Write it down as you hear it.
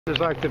This is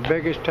like the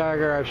biggest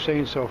tiger I've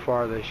seen so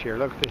far this year.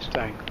 Look at this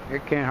thing.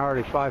 It can't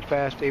hardly fly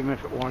fast even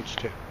if it wants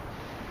to.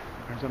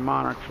 There's a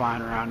monarch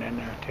flying around in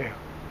there too.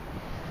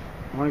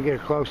 I want to get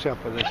a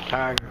close-up of this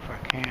tiger if I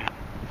can.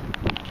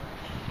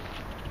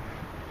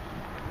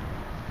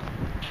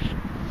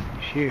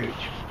 It's huge.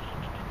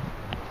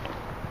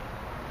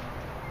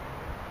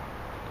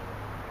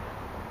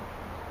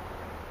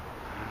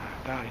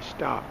 I thought he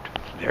stopped.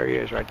 There he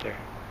is right there.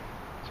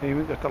 See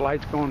him? Got the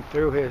lights going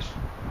through his,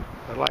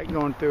 the light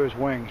going through his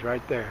wings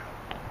right there.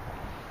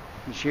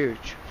 He's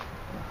huge.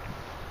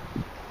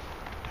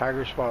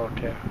 Tiger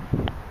swallowtail.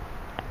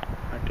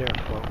 Right there,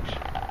 folks.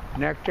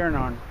 Nectaring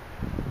on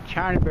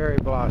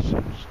chinaberry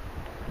blossoms.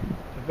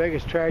 The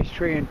biggest trash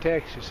tree in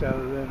Texas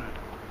other than a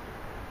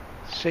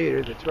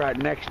cedar that's right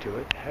next to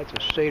it. That's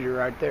a cedar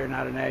right there,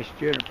 not an ash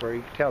juniper.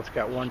 You can tell it's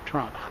got one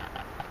trunk.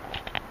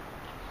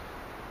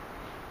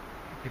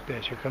 Look at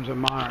this. Here comes a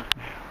monarch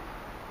now.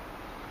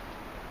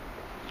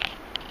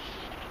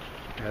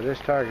 Now this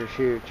tiger's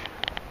huge.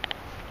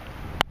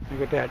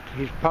 Look at that.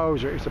 He's a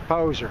poser. He's a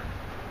poser.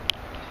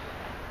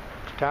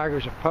 The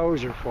tiger's a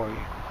poser for you.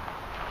 Look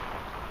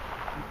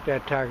at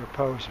that tiger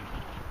posing.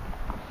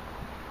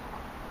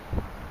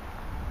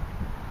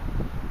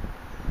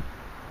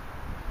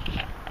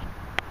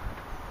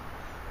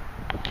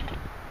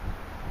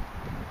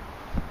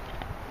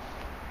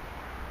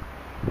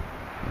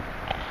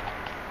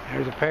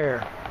 There's a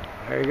pair.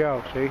 There you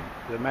go. See?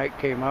 The mate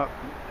came up.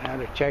 Now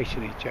they're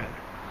chasing each other.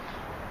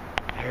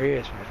 There he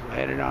is. He's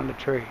landed on the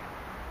tree.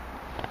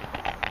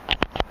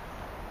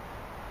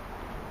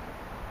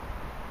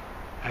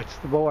 That's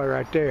the boy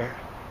right there.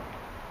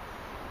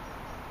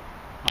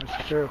 Watch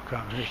the girl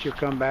come. Here she'll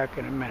come back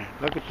in a minute.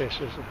 Look at this.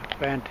 This is a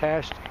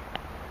fantastic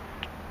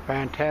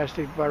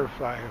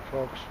butterfly here,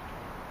 folks.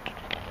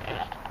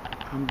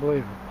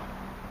 Unbelievable.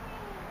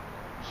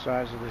 The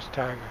size of this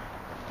tiger.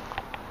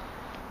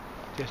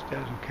 Just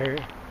doesn't care.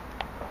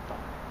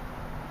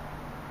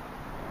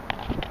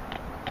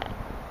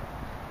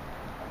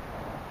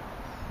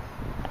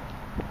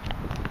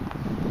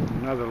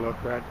 Another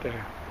look right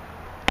there.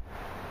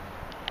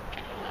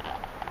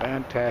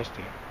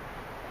 Fantastic.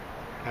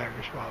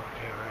 Tiger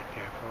swallowtail right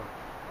there, folks.